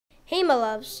Hey my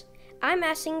loves, I'm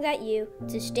asking that you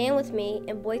to stand with me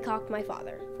and boycott my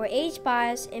father for age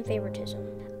bias and favoritism.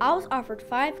 I was offered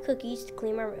 5 cookies to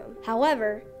clean my room.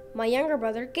 However, my younger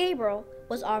brother Gabriel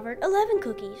was offered 11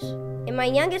 cookies. And my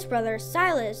youngest brother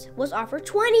Silas was offered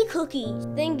 20 cookies.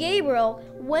 Then Gabriel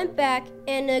went back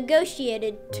and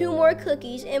negotiated 2 more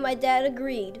cookies and my dad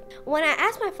agreed. When I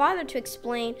asked my father to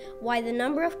explain why the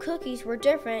number of cookies were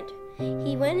different,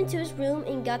 he went into his room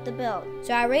and got the bell.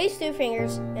 So I raised 2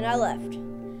 fingers and I left.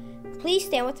 Please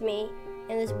stand with me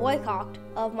in this boycott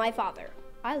of my father.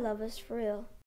 I love us for real.